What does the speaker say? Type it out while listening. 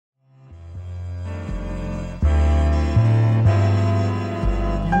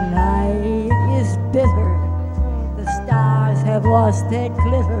have lost their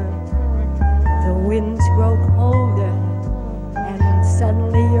glitter. The winds grow colder, and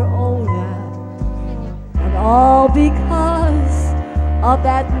suddenly you're older. And all because of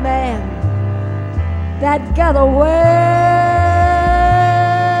that man that got away.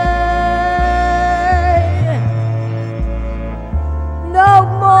 No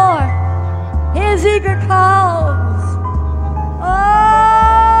more his eager calls,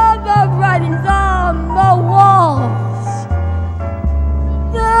 oh, the writings on the walls,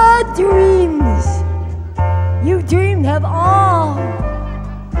 the dreams you dreamed have all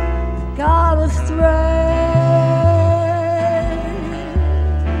gone astray.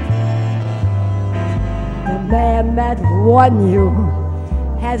 The man that won you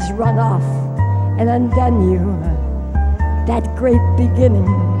has run off and undone you. That great beginning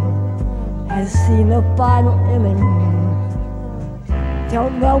has seen the final inning.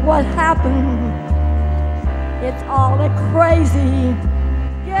 Don't know what happened. It's all a crazy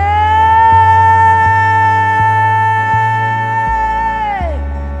game.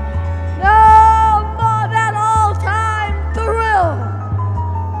 No more that all-time thrill.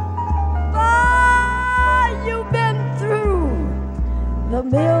 But you've been through the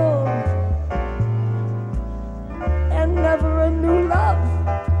mill. And never a new love.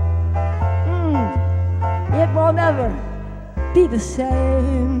 It won't ever be the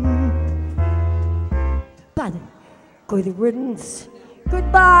same. But good riddance,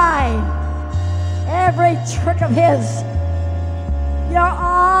 goodbye. Every trick of his, you're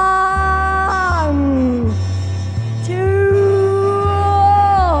on to.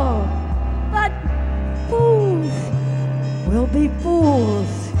 But fools will be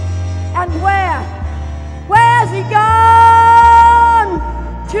fools. And where's he gone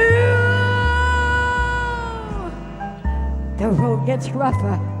to? The road gets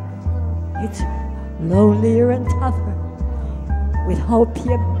rougher, it's lonelier and tougher. With hope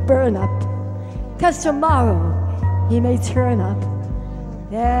you burn up, 'cause tomorrow he may turn up.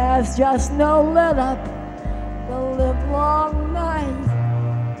 There's just no let up, the livelong night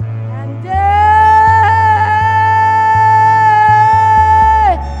and day.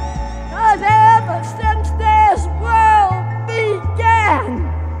 'Cause ever since this world began,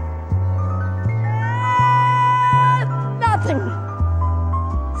 nothing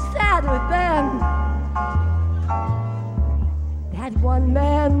sadder than that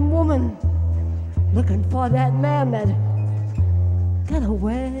one-man woman looking for that man that got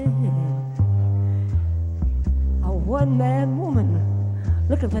away. A one-man woman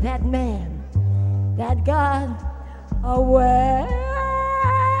looking for that man that got away.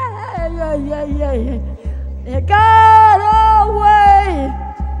 They got away.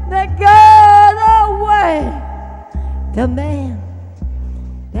 They got away. The man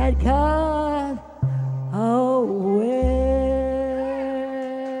that got away.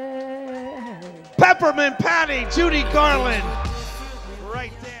 Peppermint Patty, Judy Garland.